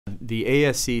The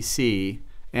ASCC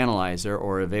analyzer,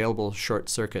 or Available Short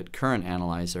Circuit Current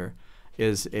Analyzer,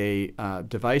 is a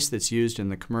device that's used in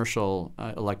the commercial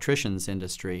electricians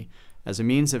industry as a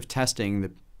means of testing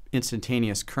the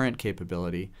instantaneous current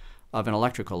capability of an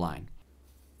electrical line.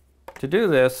 To do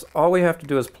this, all we have to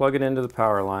do is plug it into the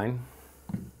power line.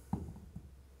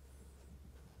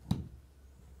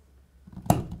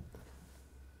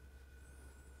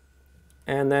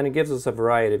 And then it gives us a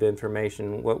variety of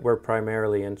information. What we're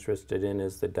primarily interested in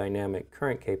is the dynamic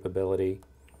current capability.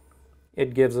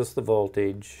 It gives us the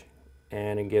voltage,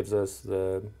 and it gives us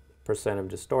the percent of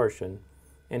distortion.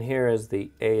 And here is the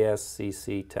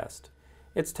ASCC test.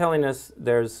 It's telling us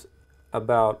there's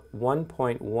about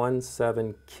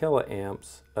 1.17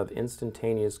 kiloamps of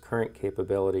instantaneous current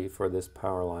capability for this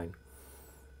power line.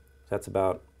 That's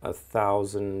about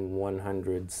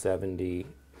 1,170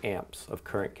 amps of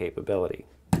current capability.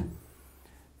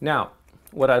 Now,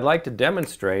 what I'd like to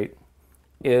demonstrate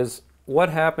is what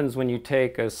happens when you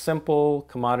take a simple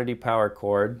commodity power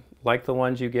cord, like the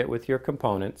ones you get with your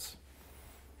components,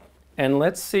 and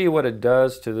let's see what it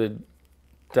does to the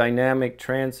dynamic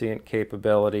transient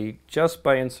capability just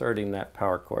by inserting that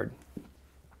power cord.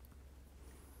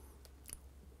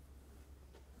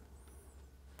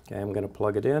 Okay, I'm going to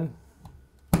plug it in.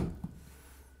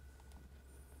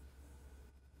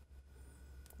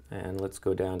 And let's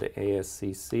go down to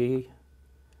ASCC.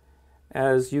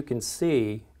 As you can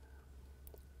see,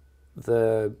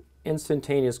 the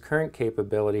instantaneous current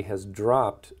capability has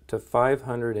dropped to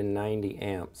 590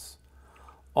 amps.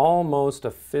 Almost a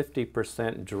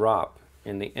 50% drop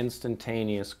in the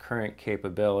instantaneous current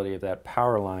capability of that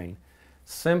power line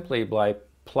simply by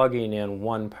plugging in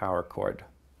one power cord.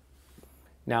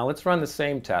 Now let's run the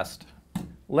same test.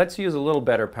 Let's use a little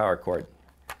better power cord.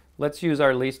 Let's use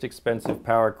our least expensive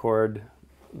power cord,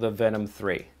 the Venom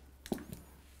 3.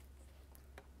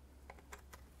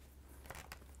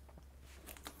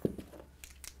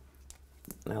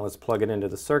 Now let's plug it into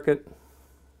the circuit.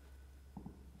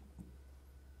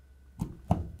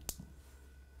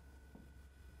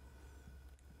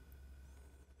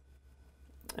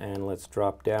 And let's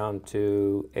drop down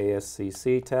to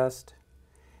ASCC test.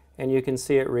 And you can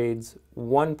see it reads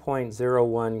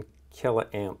 1.01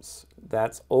 kiloamps.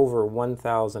 That's over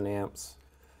 1,000 amps.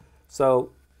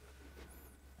 So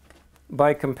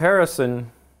by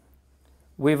comparison,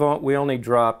 we only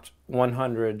dropped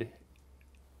 100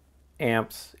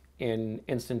 amps in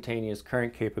instantaneous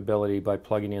current capability by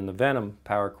plugging in the Venom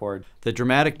power cord. The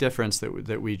dramatic difference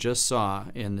that we just saw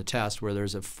in the test, where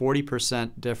there's a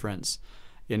 40% difference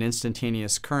in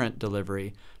instantaneous current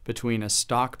delivery between a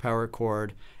stock power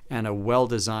cord and a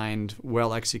well-designed,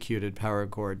 well-executed power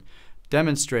cord,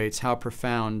 demonstrates how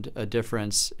profound a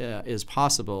difference is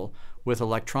possible with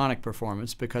electronic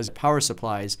performance, because power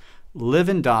supplies live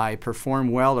and die, perform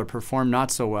well or perform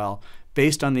not so well,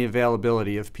 based on the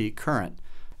availability of peak current.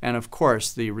 And of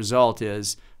course, the result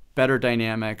is better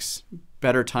dynamics,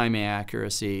 better timing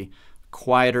accuracy,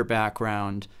 quieter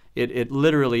background. It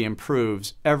literally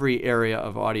improves every area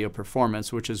of audio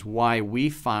performance, which is why we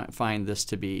find this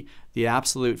to be the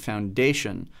absolute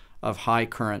foundation of high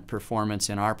current performance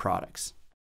in our products.